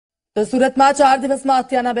તો સુરતમાં 4 દિવસમાં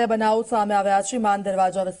હત્યાના 2 બનાવો સામે આવ્યા છે। માન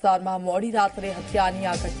દરવાજા વિસ્તારમાં મોડી રાત્રે હત્યાની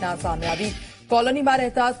આ ઘટના સામે આવી। કોલોનીમાં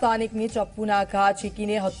રહેતા સ્થાનિકની ચપ્પુના ઘા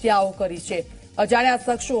ઝીંકીને હત્યાઓ કરી છે। અજાણ્યા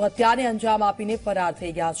શખ્સો હત્યાને અંજામ આપીને ફરાર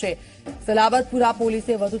થઈ ગયા છે। સલાબતપુરા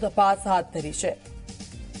પોલીસે વધુ તપાસ હાથ ધરી છે।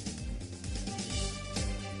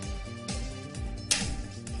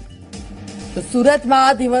 તો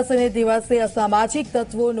સુરતમાં દિવસે દિવસે અસામાજિક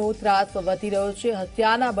તત્વોનો ત્રાસ વધી રહ્યો છે।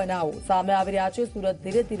 હત્યાના બનાવો સામે આવી રહ્યા છે। સુરત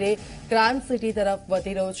ધીરે ધીરે ક્રાઇમ સિટી તરફ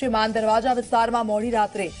વધી રહ્યો છે। માન દરવાજા વિસ્તારમાં મોડી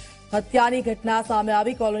રાત્રે હત્યાની ઘટના સામે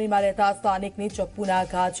આવી। કોલોનીમાં રહેતા સ્થાનિકની ચપ્પુના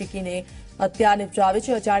ઘા ઝીંકીને હત્યા નિપજાવી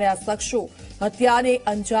છે। અજાણ્યા શખ્સો હત્યાને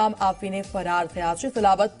અંજામ આપીને ફરાર થયા છે।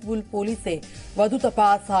 સલાબતપુર પોલીસે વધુ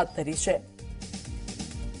તપાસ હાથ ધરી છે।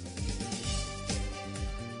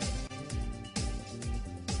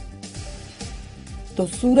 તો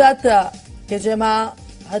સુરત કે જેમાં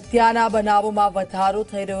હત્યાના બનાવોમાં વધારો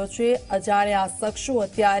થઈ રહ્યો છે। અજાણ્યા શખ્સો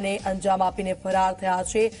હત્યાને અંજામ આપીને ફરાર થયા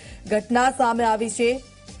છે। ઘટના સામે આવી છે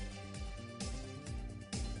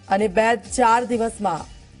અને 4 દિવસમાં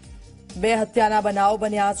 2 હત્યાના બનાવો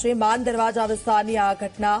બન્યા છે। માન દરવાજા વિસ્તારની આ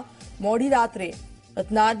ઘટના મોડી રાત્રે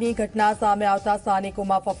હત્યાની ઘટના સામે આવતા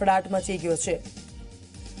સ્થાનિકોમાં ફફડાટ મચી ગયો છે।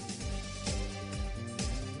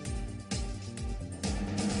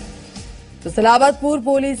 તો સલાબતપુર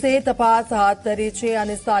પોલીસે તપાસ હાથ ધરી છે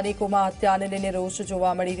અને સ્થાનિકોમાં હત્યાને લઈને રોષ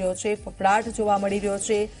જોવા મળી રહ્યો છે, ફફડાટ જોવા મળી રહ્યો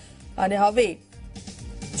છે અને હવે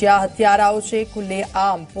જ્યાં હત્યારાઓ છે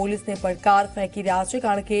ખુલ્લેઆમ પોલીસને પડકાર ફેંકી રહ્યા છે,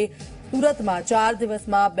 કારણ કે સુરતમાં 4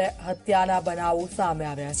 દિવસમાં 2 હત્યાના બનાવો સામે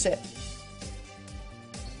આવ્યા છે।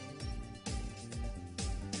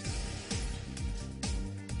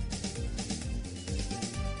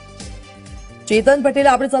 ચેતન પટેલ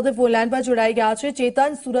આપણી સાથે ફોન લાઈન પર જોડાઈ ગયા છે।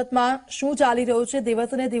 ચેતન, સુરતમાં શું ચાલી રહ્યું છે?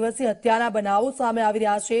 દિવસે ને દિવસે હત્યાના બનાવો સામે આવી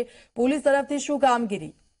રહ્યા છે, પોલીસ તરફથી શું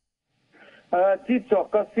કામગીરી? જી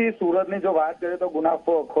ચોક્કસથી સુરતની જો વાત કરીએ તો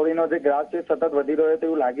ગુનાખોરીનો જે ગ્રાફ છે સતત વધી રહ્યો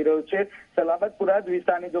તેવું લાગી રહ્યું છે। સલાબતપુરા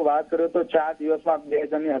વિસ્તારની જો વાત કરીએ તો 4 દિવસમાં 2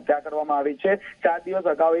 જણની હત્યા કરવામાં આવી છે। 4 દિવસ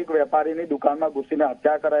અગાઉ એક વેપારીની દુકાનમાં ઘૂસીને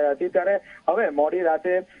હત્યા કરાઈ હતી, ત્યારે હવે મોડી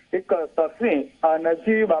રાતે એક શખ્સની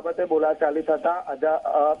નજીવી બાબતે બોલાચાલી થતા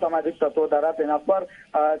અસામાજિક તત્વો દ્વારા તેના પર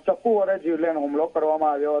ચપ્પુ વડે જીવલેણ હુમલો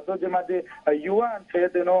કરવામાં આવ્યો હતો, જેમાં જે યુવાન છે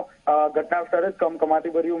તેનો ઘટના સ્થળે જ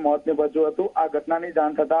કમકમાટી ભર્યું મોત નીપજ્યું હતું। આ ઘટનાની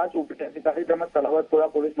જાણ થતા જ ઉપરી અધિકારી તેમજ સલાબતપુરા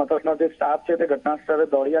પોલીસ મથકનો જે સ્ટાફ છે તે ઘટના સ્થળે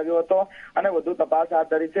દોડી આવ્યો હતો અને વધુ તપાસ હાથ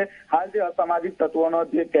ધરી છે। હાલ જે અસામાજિક તત્વોનો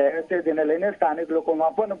જે કહેર છે તેને લઈને સ્થાનિક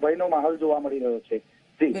લોકોમાં પણ ભયનો માહોલ જોવા મળી રહ્યો છે।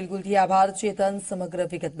 બિલકુલ, આભાર ચેતન સમગ્ર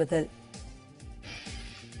વિગત બદલ।